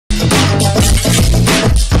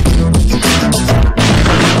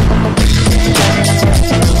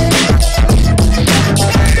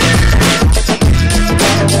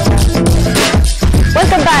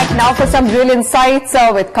some real insights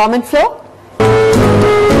with CommonFloor.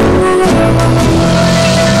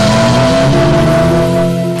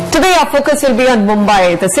 Today our focus will be on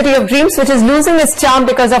Mumbai, the city of dreams, which is losing its charm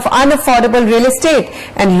because of unaffordable real estate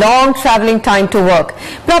and long travelling time to work.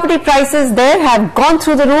 Property prices there have gone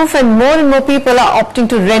through the roof and more people are opting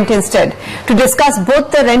to rent instead. To discuss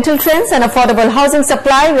both the rental trends and affordable housing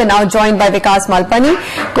supply, we are now joined by Vikas Malpani,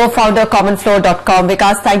 co-founder CommonFloor.com.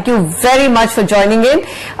 Vikas, thank you very much for joining in.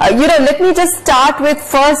 Let me just start with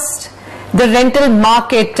first the rental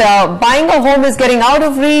market. Buying a home is getting out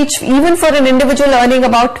of reach, even for an individual earning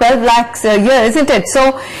about 12 lakhs a year, isn't it?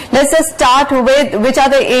 So let's just start with which are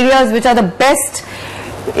the areas which are the best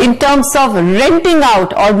in terms of renting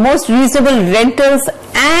out or most reasonable rentals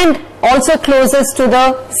and also closest to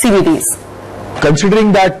the CBDs.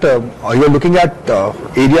 Considering that you are looking at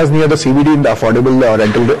areas near the CBD in the affordable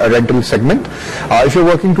rental segment, if you are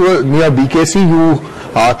working near BKC, you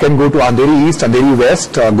can go to Andheri East, Andheri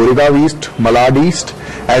West, Goregaon East, Malad East,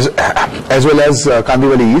 as well as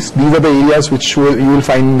Kandivali East. These are the areas which you will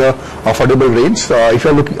find the affordable range. If you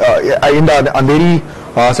are looking in the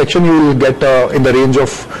Andheri section, you will get in the range of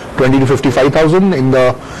 20 to 55,000. In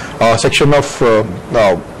the section of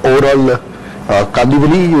overall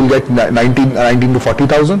Kandivali, you will get 19 to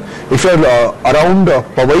 40,000. If you are around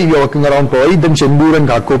Powai, you are working around Powai, then Chembur and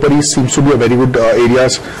Ghatkopar seems to be a very good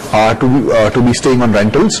areas to be staying on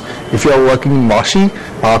rentals. If you are working in Vashi,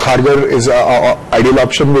 Kharghar is an ideal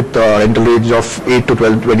option with rental range of 8 to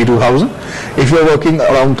 22,000. If you are working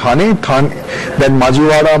around Thane, then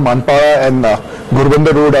Majiwada, Manpara and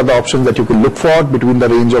Gurbanda Road are the options that you can look for between the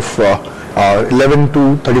range of 11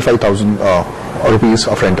 to 35,000 rupees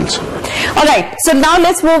of rentals. Alright, so now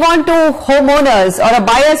let's move on to homeowners or a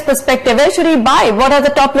buyer's perspective. Where should he buy? What are the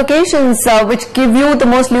top locations which give you the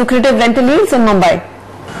most lucrative rental yields in Mumbai?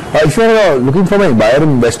 If you are looking from a buyer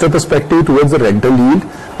investor perspective towards the rental yield,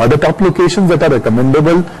 the top locations that are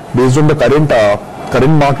recommendable based on the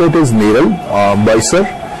current market is Neral, Boisar,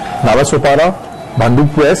 Navasopara,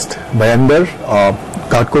 Bhanduk West, Bhayandar,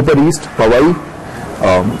 Ghatkopar East, Powai,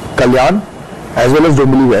 Kalyan, as well as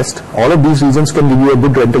Dombivli West. All of these regions can give you a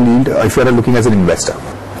good rental yield if you are looking as an investor.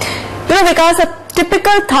 Because a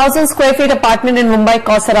typical 1,000 square feet apartment in Mumbai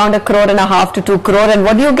costs around 1.5 crore to 2 crore, and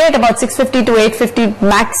what do you get? About 650 to 850,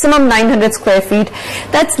 maximum 900 square feet.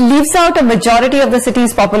 That leaves out a majority of the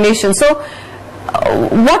city's population. So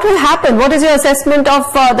what will happen? What is your assessment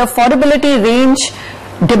of the affordability range,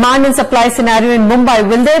 demand and supply scenario in Mumbai?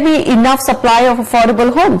 Will there be enough supply of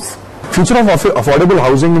affordable homes? Future of affordable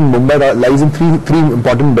housing in Mumbai lies in three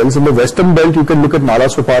important belts. In the western belt, you can look at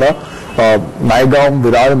Nalasopara, Naigaon,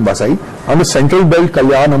 Virar and Vasai. On the central belt,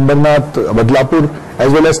 Kalyan, Ambernath, Badlapur,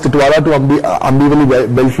 as well as Titwara to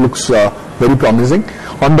Ambivali belt looks very promising.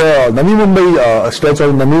 On the Navi Mumbai stretch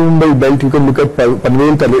or Navi Mumbai belt, you can look at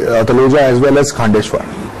Panvel, Taloja as well as Khandeshwar.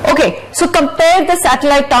 Okay, so compare the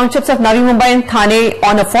satellite townships of Navi Mumbai and Thane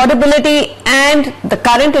on affordability and the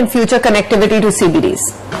current and future connectivity to CBDs.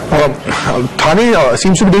 Thane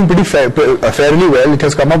seems to be doing pretty fairly well. It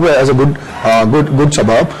has come up as a good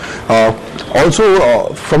suburb.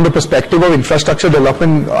 Also, from the perspective of infrastructure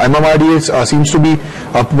development, MMRDA seems to be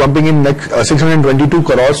pumping in 622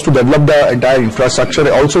 crores to develop the entire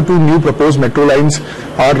infrastructure. Also, 2 new proposed metro lines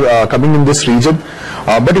are coming in this region.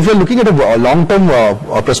 But if you are looking at a long-term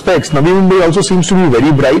prospects, Navi Mumbai also seems to be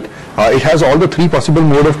very bright. It has all the 3 possible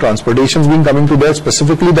mode of transportations being coming to there.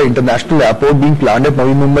 Specifically, the international airport being planned at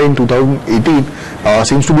Navi Mumbai in 2018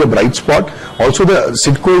 seems to be a bright spot. Also, the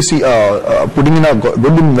CIDCO is putting in a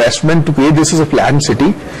good investment to create this as a planned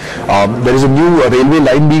city. There is a new railway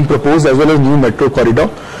line being proposed as well as new metro corridor.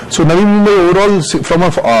 So, Navi Mumbai overall, from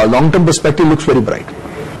a long-term perspective, looks very bright.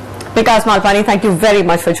 Vikas Malpani, thank you very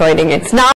much for joining us. Now